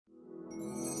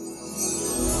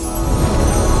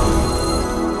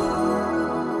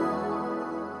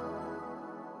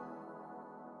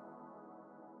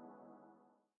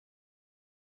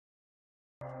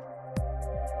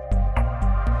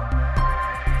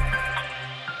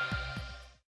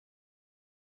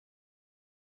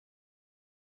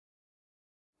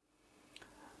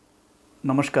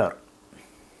Namaskar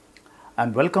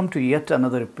and welcome to yet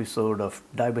another episode of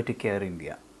Diabetic Care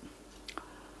India.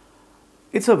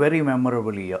 It's a very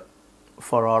memorable year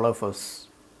for all of us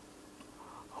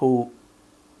who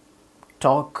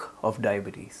talk of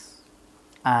diabetes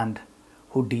and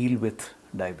who deal with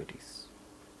diabetes.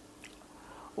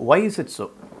 Why is it so?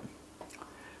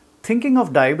 Thinking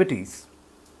of diabetes,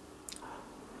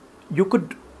 you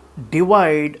could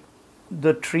divide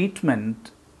the treatment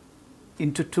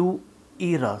into two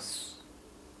eras,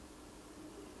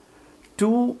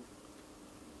 two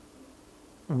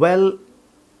well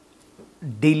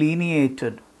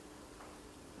delineated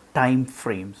time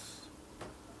frames.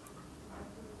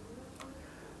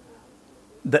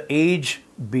 The age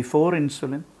before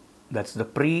insulin, that's the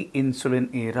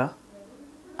pre-insulin era,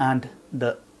 and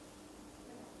the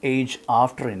age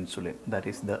after insulin, that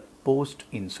is the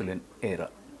post-insulin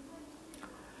era.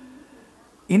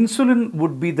 Insulin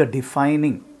would be the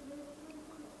defining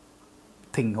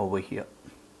thing over here.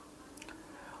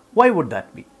 Why would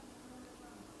that be?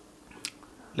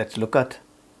 Let's look at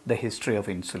the history of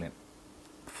insulin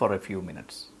for a few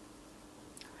minutes.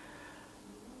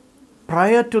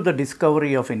 Prior to the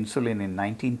discovery of insulin in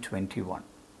 1921,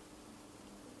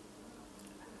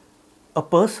 a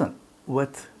person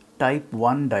with type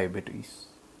 1 diabetes,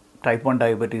 type 1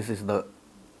 diabetes is the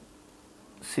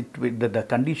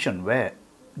condition where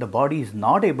the body is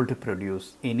not able to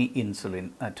produce any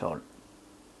insulin at all.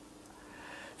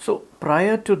 So,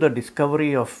 prior to the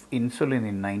discovery of insulin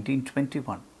in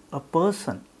 1921, a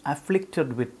person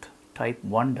afflicted with type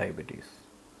 1 diabetes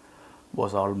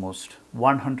was almost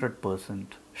 100%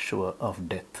 sure of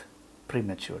death,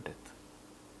 premature death.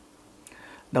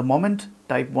 The moment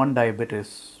type 1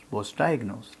 diabetes was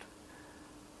diagnosed,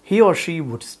 he or she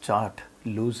would start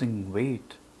losing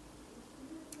weight,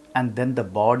 and then the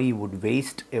body would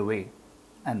waste away,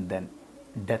 and then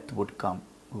death would come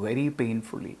very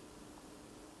painfully.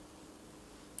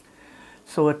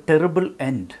 So a terrible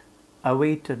end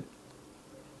awaited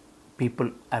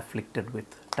people afflicted with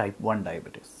type 1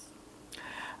 diabetes.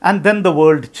 And then the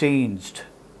world changed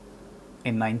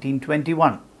in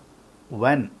 1921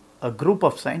 when a group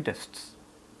of scientists,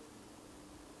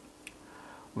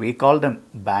 we call them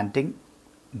Banting,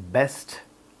 Best,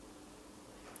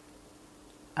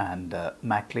 and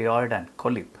MacLeod and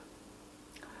Collip.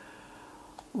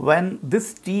 When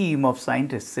this team of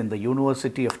scientists in the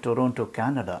University of Toronto,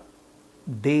 Canada,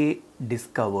 they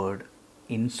discovered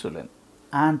insulin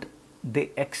and they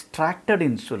extracted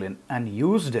insulin and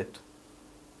used it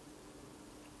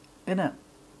in a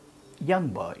young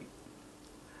boy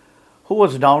who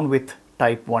was down with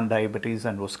type 1 diabetes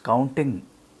and was counting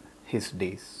his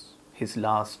days, his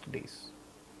last days.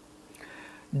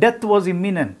 Death was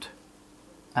imminent.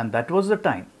 And that was the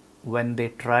time when they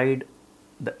tried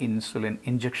the insulin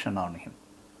injection on him.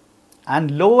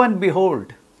 And lo and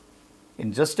behold,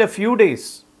 in just a few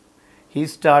days, he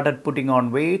started putting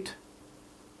on weight,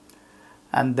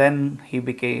 and then he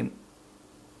became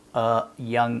a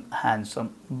young,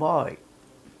 handsome boy.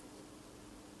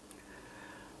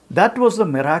 That was the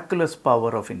miraculous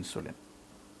power of insulin.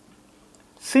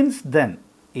 Since then,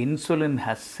 insulin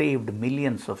has saved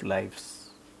millions of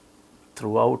lives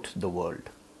throughout the world.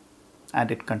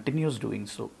 And it continues doing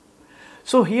so.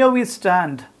 So here we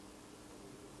stand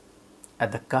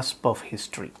at the cusp of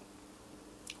history.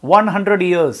 100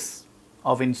 years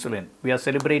of insulin. We are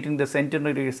celebrating the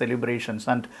centenary celebrations,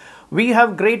 and we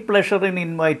have great pleasure in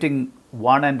inviting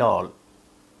one and all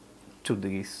to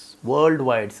these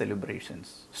worldwide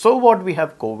celebrations. So what, we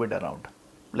have COVID around.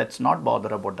 Let's not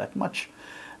bother about that much.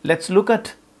 Let's look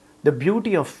at the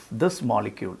beauty of this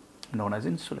molecule known as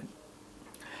insulin.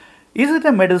 Is it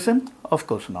a medicine? Of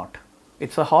course not.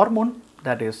 It's a hormone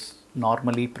that is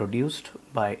normally produced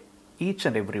by each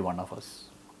and every one of us.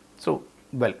 So,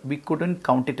 well, we couldn't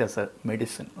count it as a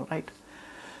medicine, right?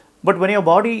 But when your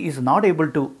body is not able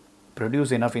to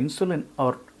produce enough insulin,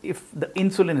 or if the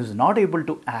insulin is not able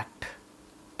to act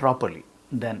properly,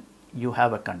 then you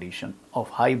have a condition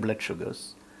of high blood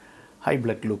sugars, high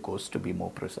blood glucose to be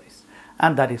more precise.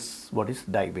 And that is what is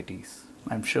diabetes.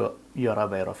 I'm sure you are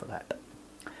aware of that.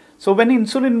 So when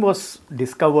insulin was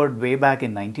discovered way back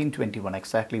in 1921,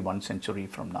 exactly 1 century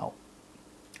from now,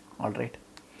 all right,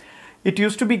 it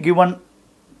used to be given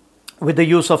with the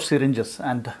use of syringes,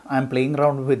 and I'm playing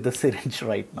around with the syringe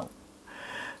right now.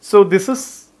 So this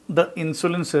is the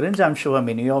insulin syringe. I'm sure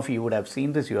many of you would have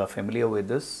seen this, you are familiar with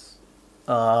this.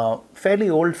 Fairly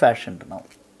old fashioned now,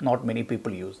 not many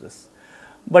people use this.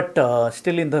 But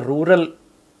still in the rural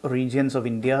regions of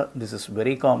India, this is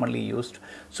very commonly used.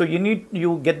 So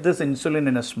you get this insulin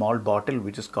in a small bottle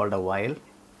which is called a vial,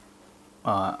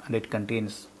 and it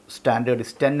contains standard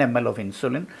is 10 ml of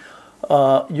insulin.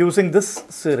 Using this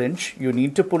syringe, you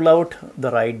need to pull out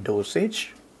the right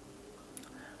dosage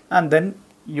and then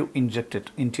you inject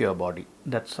it into your body.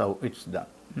 That's how it's done.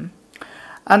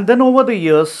 And then over the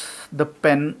years, the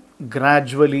pen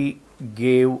gradually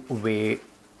gave way.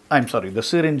 The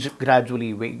syringe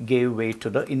gradually gave way to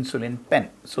the insulin pen.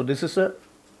 So this is a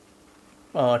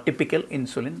typical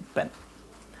insulin pen.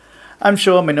 I'm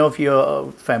sure many of you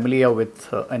are familiar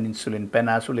with an insulin pen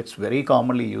as well. It's very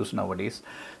commonly used nowadays.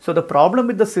 So the problem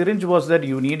with the syringe was that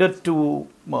you needed to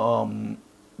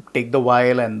take the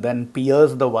vial and then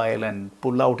pierce the vial and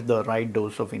pull out the right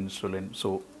dose of insulin.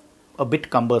 So a bit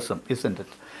cumbersome, isn't it?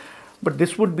 But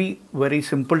this would be very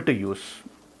simple to use.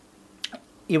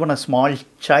 Even a small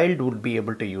child would be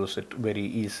able to use it very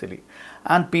easily.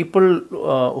 And people who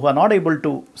are not able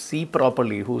to see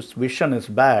properly, whose vision is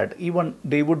bad, even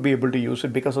they would be able to use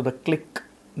it because of the click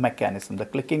mechanism, the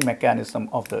clicking mechanism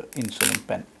of the insulin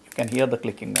pen. You can hear the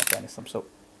clicking mechanism. So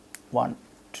 1,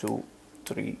 2,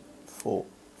 3, 4,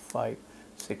 5,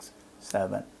 6,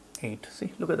 7, 8.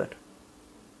 See, look at that.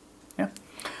 Yeah.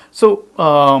 So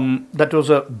that was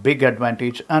a big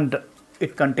advantage, and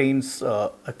it contains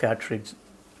a cartridge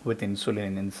with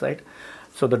insulin inside.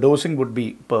 So the dosing would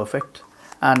be perfect,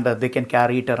 and they can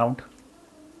carry it around.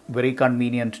 Very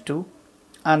convenient too.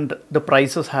 And the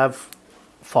prices have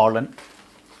fallen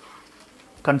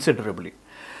considerably.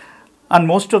 And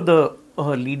most of the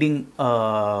leading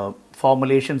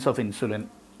formulations of insulin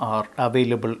are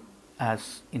available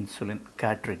as insulin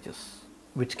cartridges,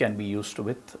 which can be used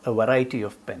with a variety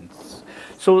of pens.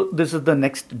 So this is the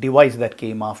next device that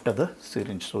came after the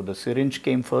syringe. So the syringe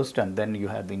came first, and then you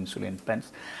have the insulin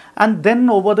pens. And then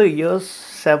over the years,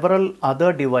 several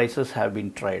other devices have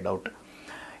been tried out.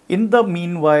 In the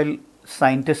meanwhile,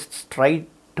 scientists tried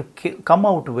to come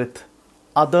out with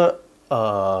other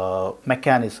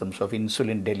mechanisms of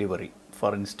insulin delivery.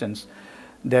 For instance,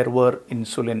 there were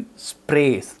insulin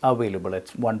sprays available at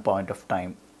one point of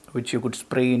time, which you could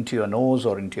spray into your nose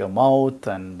or into your mouth,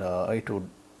 and it would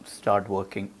start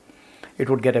working. It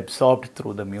would get absorbed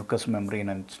through the mucous membrane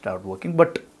and start working,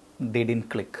 but they didn't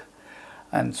click.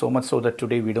 And so much so that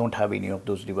today we don't have any of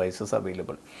those devices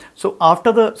available. So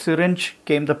after the syringe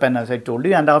came the pen, as I told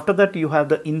you, and after that you have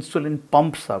the insulin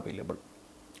pumps available.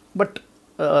 But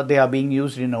they are being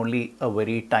used in only a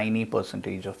very tiny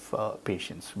percentage of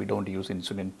patients. We don't use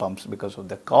insulin pumps because of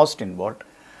the cost involved.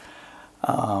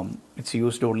 It's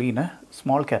used only in a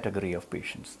small category of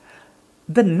patients.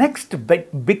 The next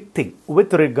big thing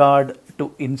with regard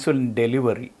to insulin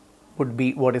delivery would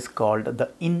be what is called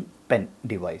the in-pen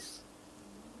device.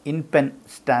 In-pen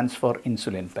stands for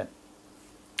insulin pen.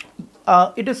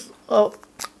 It is a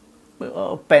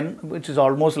pen which is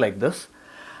almost like this,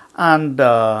 and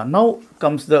now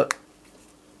comes the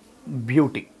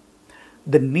beauty.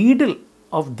 The needle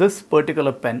of this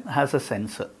particular pen has a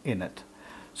sensor in it.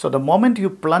 So the moment you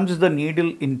plunge the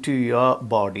needle into your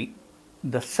body,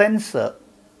 the sensor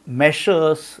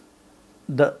measures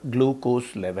the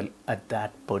glucose level at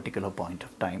that particular point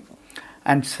of time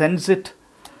and sends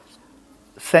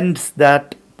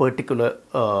that particular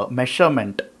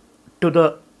measurement to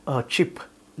the chip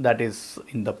that is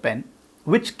in the pen,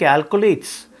 which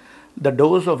calculates the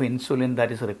dose of insulin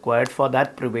that is required for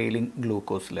that prevailing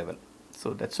glucose level.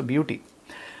 So that's a beauty.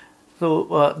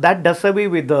 So that does away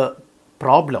with the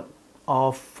problem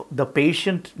of the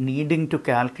patient needing to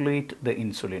calculate the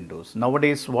insulin dose.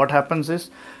 Nowadays what happens is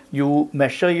you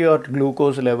measure your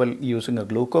glucose level using a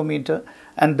glucometer,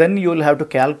 and then you will have to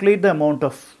calculate the amount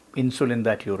of insulin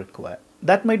that you require.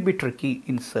 That might be tricky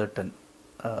in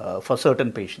for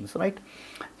certain patients, right?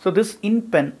 So this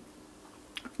in-pen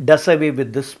does away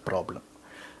with this problem.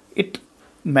 It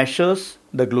measures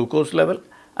the glucose level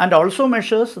and also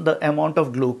measures the amount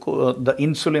of the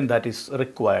insulin that is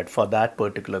required for that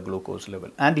particular glucose level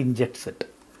and injects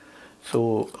it.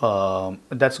 So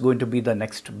that's going to be the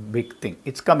next big thing.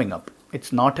 It's coming up.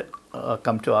 It's not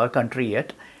come to our country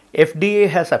yet. FDA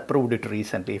has approved it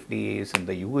recently. FDA is in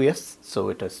the US, so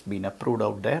it has been approved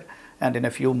out there, and in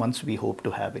a few months we hope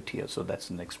to have it here. So that's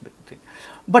the next big thing.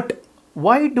 But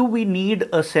why do we need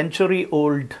a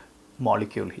century-old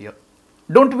molecule here?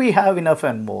 Don't we have enough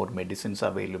and more medicines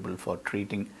available for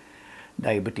treating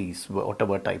diabetes,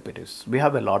 whatever type it is? We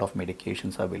have a lot of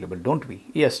medications available, don't we?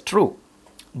 Yes, true.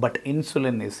 But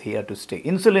insulin is here to stay.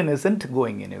 Insulin isn't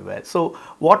going anywhere. So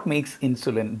what makes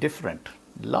insulin different?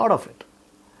 A lot of it.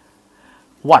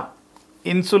 One,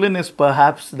 insulin is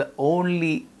perhaps the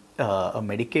only a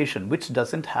medication which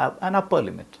doesn't have an upper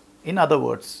limit. In other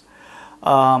words,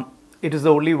 it is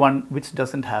the only one which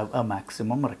doesn't have a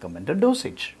maximum recommended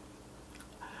dosage.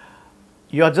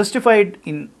 You are justified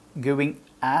in giving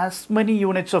as many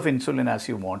units of insulin as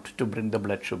you want to bring the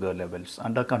blood sugar levels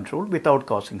under control without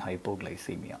causing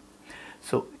hypoglycemia.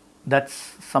 So that's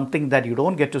something that you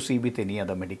don't get to see with any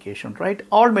other medication, right?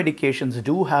 All medications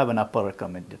do have an upper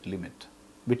recommended limit,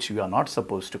 which you are not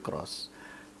supposed to cross.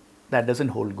 That doesn't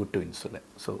hold good to insulin.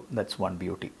 So that's one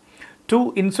beauty.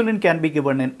 Two, insulin can be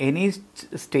given in any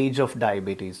stage of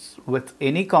diabetes with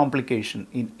any complication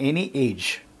in any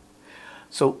age.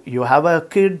 So you have a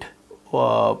kid,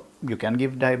 you can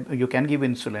give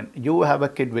insulin. You have a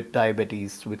kid with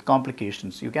diabetes with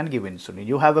complications, you can give insulin.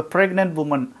 You have a pregnant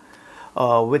woman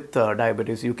with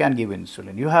diabetes, you can give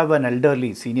insulin. You have an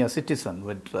elderly senior citizen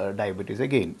with diabetes,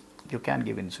 again you can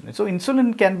give insulin. So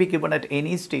insulin can be given at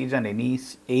any stage and any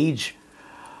age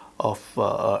of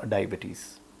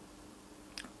diabetes.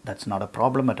 That's not a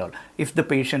problem at all. If the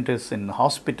patient is in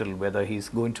hospital, whether he's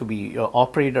going to be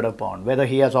operated upon, whether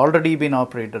he has already been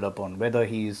operated upon, whether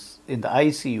he's in the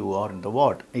ICU or in the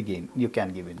ward, again you can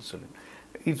give insulin.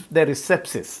 If there is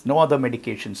sepsis, no other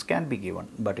medications can be given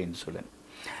but insulin.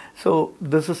 So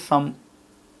this is something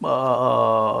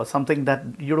that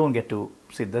you don't get to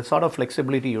see. The sort of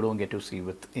flexibility you don't get to see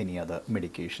with any other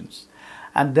medications.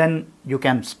 And then you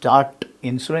can start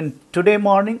insulin today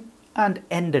morning and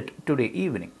end it today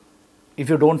evening. If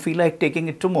you don't feel like taking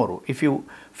it tomorrow, if you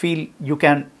feel you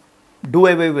can do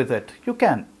away with it, you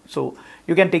can. So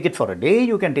you can take it for a day,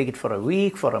 you can take it for a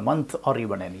week, for a month, or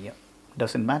even a year.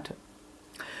 Doesn't matter.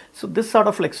 So this sort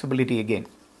of flexibility, again,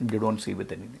 you don't see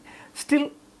with anything. Still,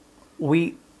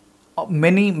 many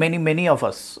of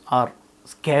us are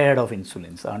scared of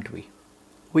insulins, aren't we?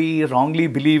 We wrongly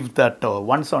believe that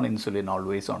once on insulin,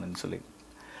 always on insulin.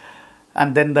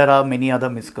 And then there are many other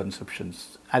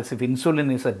misconceptions, as if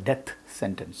insulin is a death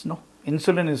sentence. No,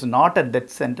 insulin is not a death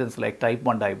sentence like type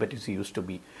 1 diabetes used to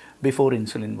be before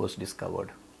insulin was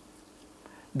discovered.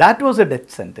 That was a death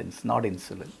sentence, not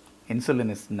insulin. Insulin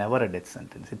is never a death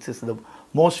sentence. It is the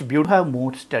most beautiful. Have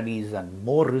more studies and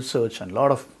more research and a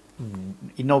lot of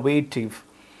innovative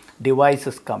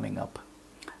devices coming up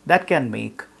that can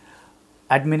make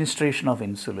administration of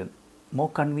insulin more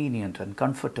convenient and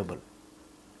comfortable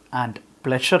and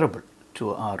pleasurable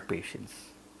to our patients.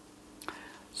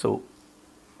 So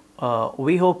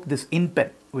we hope this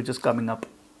InPen, which is coming up,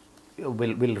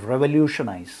 will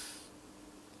revolutionize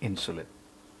insulin.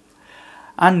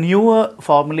 And newer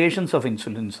formulations of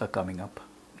insulins are coming up.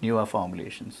 Newer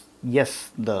formulations.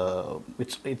 Yes,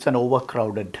 it's an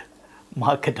overcrowded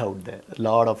market out there. A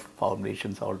lot of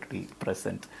formulations already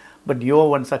present, but newer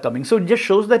ones are coming. So it just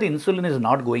shows that insulin is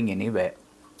not going anywhere.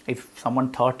 If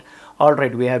someone thought, all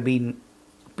right, we have been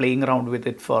playing around with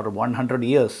it for 100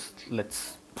 years,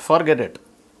 let's forget it.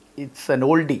 It's an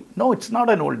oldie. No, it's not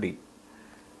an oldie.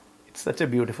 It's such a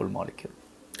beautiful molecule.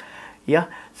 Yeah,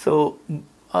 so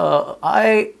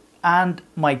I and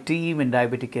my team in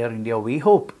Diabetic Care India, we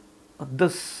hope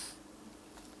this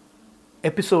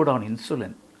episode on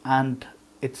insulin and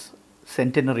its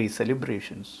centenary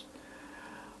celebrations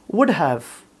would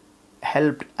have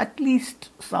helped at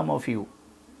least some of you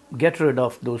get rid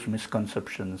of those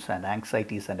misconceptions and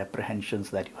anxieties and apprehensions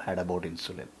that you had about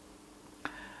insulin.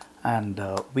 And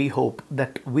we hope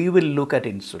that we will look at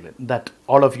insulin, that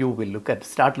all of you will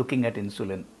start looking at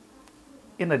insulin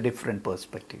in a different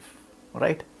perspective,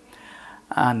 right?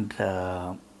 And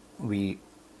we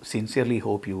sincerely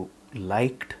hope you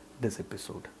liked this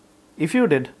episode. If you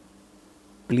did,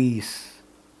 please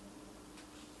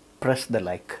press the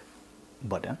like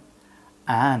button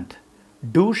and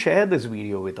do share this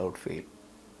video without fail.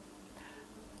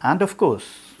 And of course,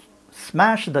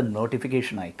 smash the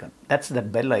notification icon. That's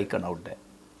that bell icon out there.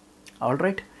 All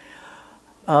right.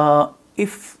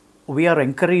 If we are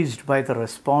encouraged by the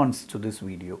response to this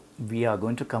video, we are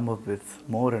going to come up with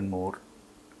more and more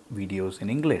videos in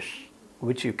English,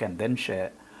 which you can then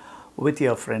share with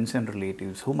your friends and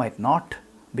relatives who might not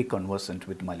be conversant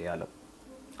with Malayalam.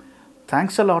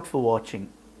 Thanks a lot for watching.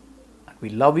 We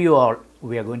love you all.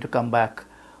 We are going to come back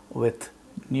with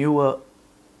newer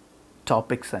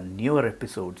topics and newer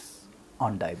episodes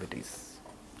on diabetes.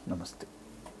 Namaste.